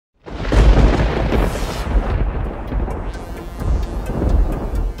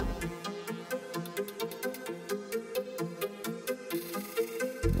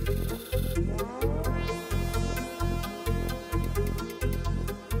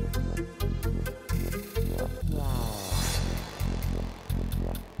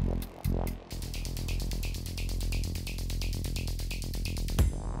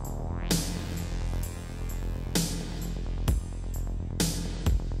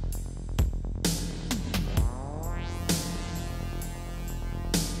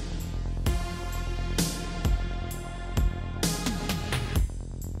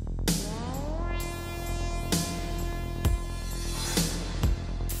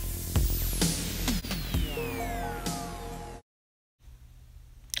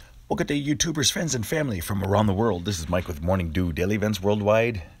Welcome to YouTubers, friends, and family from around the world. This is Mike with Morning Dew Daily Events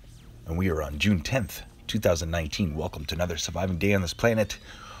Worldwide, and we are on June 10th, 2019. Welcome to another surviving day on this planet.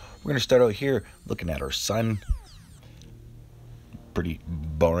 We're going to start out here looking at our sun. Pretty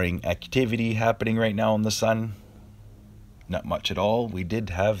boring activity happening right now in the sun. Not much at all. We did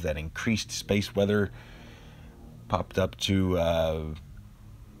have that increased space weather popped up to,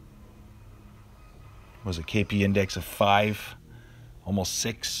 was a KP index of 5, almost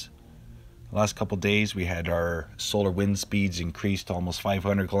 6. The last couple days we had our solar wind speeds increased to almost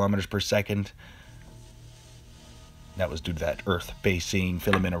 500 kilometers per second. That was due to that Earth-basing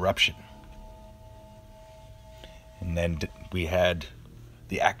filament eruption. And then we had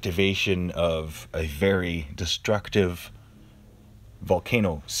the activation of a very destructive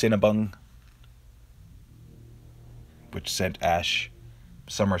volcano, Cinnabung, which sent ash,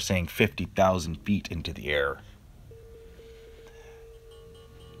 some are saying 50,000 feet into the air.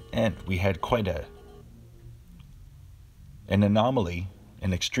 And we had quite an anomaly,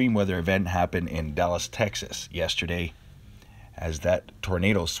 an extreme weather event happen in Dallas, Texas yesterday. As that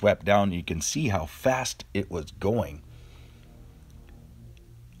tornado swept down, you can see how fast it was going.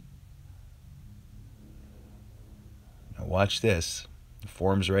 Now watch this. It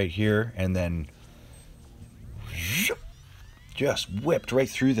forms right here and then just whipped right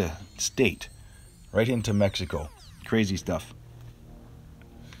through the state, right into Mexico. Crazy stuff.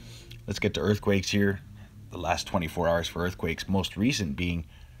 Let's get to earthquakes here. The last 24 hours for earthquakes, most recent being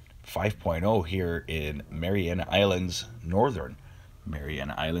 5.0 here in Mariana Islands, northern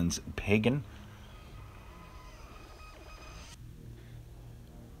Mariana Islands, Pagan.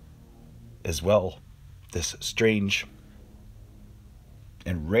 As well, this strange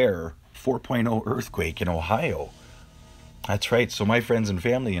and rare 4.0 earthquake in Ohio. That's right, so my friends and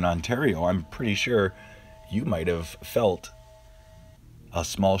family in Ontario, I'm pretty sure you might have felt a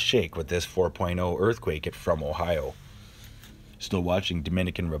small shake with this 4.0 earthquake from Ohio. Still watching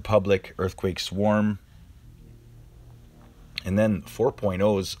Dominican Republic, earthquake swarm. And then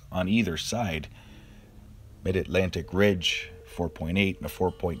 4.0s on either side. Mid-Atlantic Ridge, 4.8 and a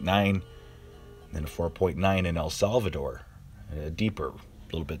 4.9. And then a 4.9 in El Salvador. Deeper, a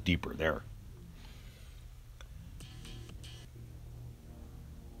little bit deeper there.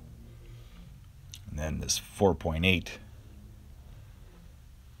 And then this 4.8.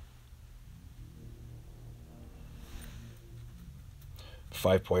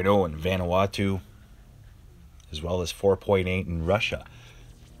 5.0 in Vanuatu, as well as 4.8 in Russia.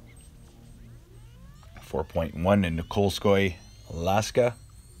 4.1 in Nikolskoye, Alaska.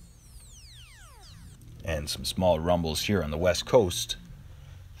 And some small rumbles here on the west coast.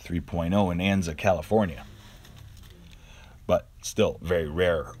 3.0 in Anza, California. But still very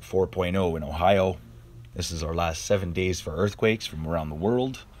rare. 4.0 in Ohio. This is our last 7 days for earthquakes from around the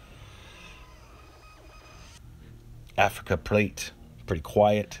world. Africa plate, pretty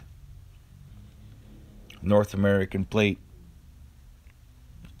quiet. North American plate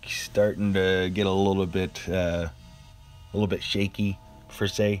starting to get a little bit shaky, per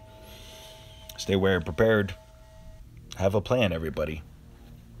se. Stay aware and prepared. Have a plan, everybody.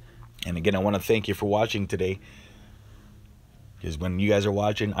 And again, I want to thank you for watching today, because when you guys are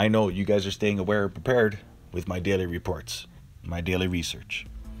watching, I know you guys are staying aware and prepared with my daily reports, my daily research.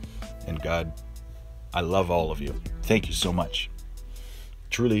 And God, I love all of you. Thank you so much.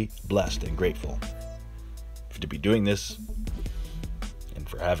 Truly blessed and grateful to be doing this and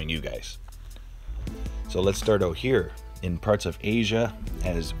for having you guys. So let's start out here in parts of Asia,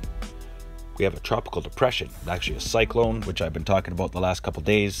 as we have a tropical depression, actually a cyclone, which I've been talking about the last couple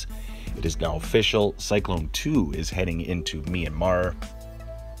days. It is now official. Cyclone 2 is heading into Myanmar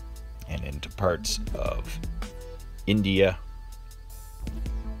and into parts of India.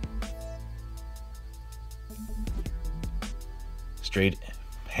 Straight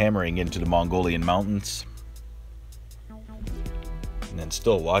hammering into the Mongolian mountains. And then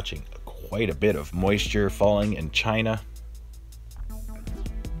still watching quite a bit of moisture falling in China.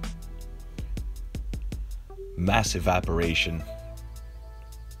 Mass evaporation.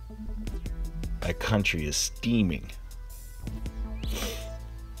 That country is steaming.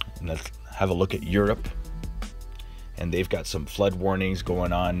 And let's have a look at Europe. And they've got some flood warnings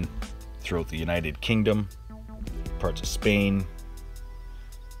going on throughout the United Kingdom, parts of Spain,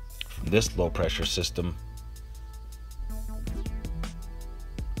 from this low pressure system.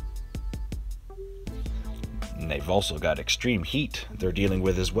 And they've also got extreme heat they're dealing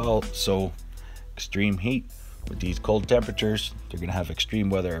with as well. So extreme heat with these cold temperatures, they're going to have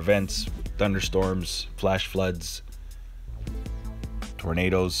extreme weather events, thunderstorms, flash floods,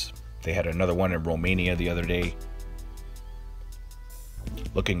 tornadoes. They had another one in Romania the other day.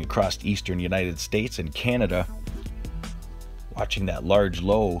 looking across the eastern United States and Canada, watching that large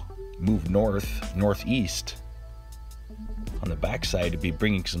low move northeast. On the backside, it'd be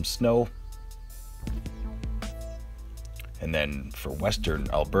bringing some snow. And then for western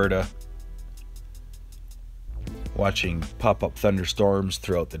Alberta, watching pop-up thunderstorms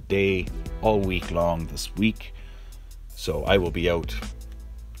throughout the day, all week long this week. So I will be out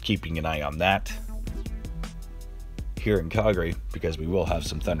keeping an eye on that here in Calgary, because we will have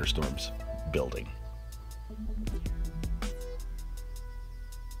some thunderstorms building.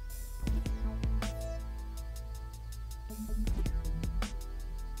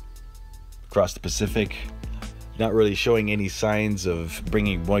 Across the Pacific, not really showing any signs of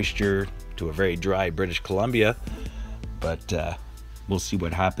bringing moisture to a very dry British Columbia, but we'll see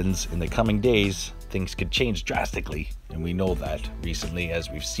what happens in the coming days. Things could change drastically, and we know that recently as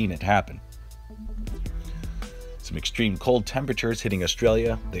we've seen it happen. Some extreme cold temperatures hitting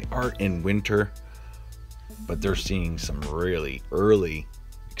Australia. They are in winter, but they're seeing some really early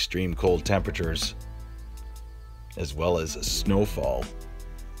extreme cold temperatures, as well as a snowfall.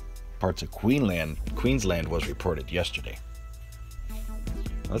 Parts of Queensland was reported yesterday.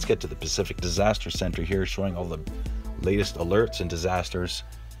 Let's get to the Pacific Disaster Center here, showing all the latest alerts and disasters.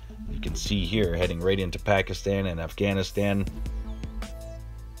 You can see here, heading right into Pakistan and Afghanistan,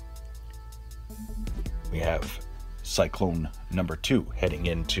 we have Cyclone number 2 heading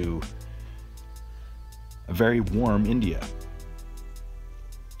into a very warm India.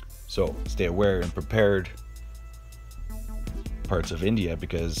 So stay aware and prepared, parts of India,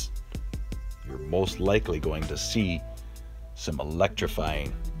 because you're most likely going to see some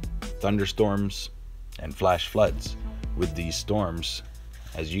electrifying thunderstorms and flash floods with these storms,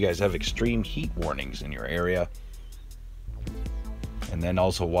 as you guys have extreme heat warnings in your area. And then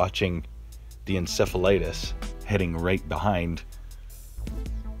also watching the encephalitis heading right behind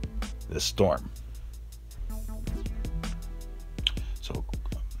the storm. So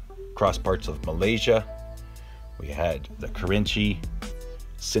across parts of Malaysia, we had the Kerinci,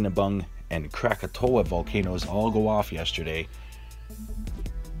 Sinabung, and Krakatoa volcanoes all go off yesterday.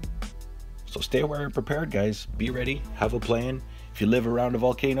 So stay aware and prepared, guys. Be ready, have a plan. If you live around a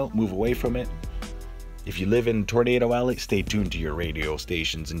volcano, move away from it. If you live in Tornado Alley, stay tuned to your radio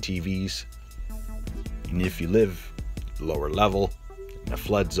stations and TVs. And if you live lower level, in a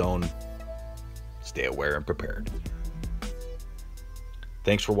flood zone, stay aware and prepared.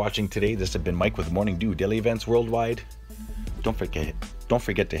 Thanks for watching today. This has been Mike with Morning Dew Daily Events Worldwide. Don't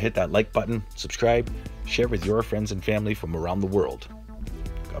forget to hit that like button, subscribe, share with your friends and family from around the world.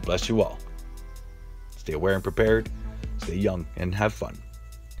 God bless you all. Stay aware and prepared, stay young and have fun,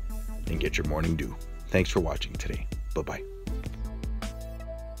 and get your morning dew. Thanks for watching today. Bye-bye.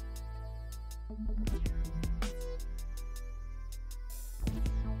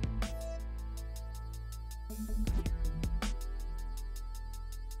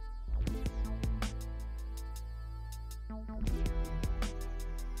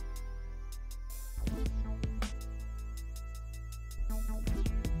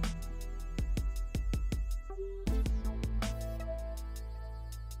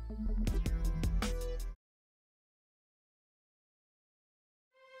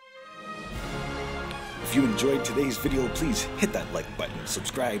 If you enjoyed today's video, please hit that like button,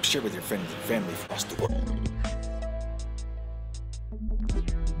 subscribe, share with your friends and family across the world.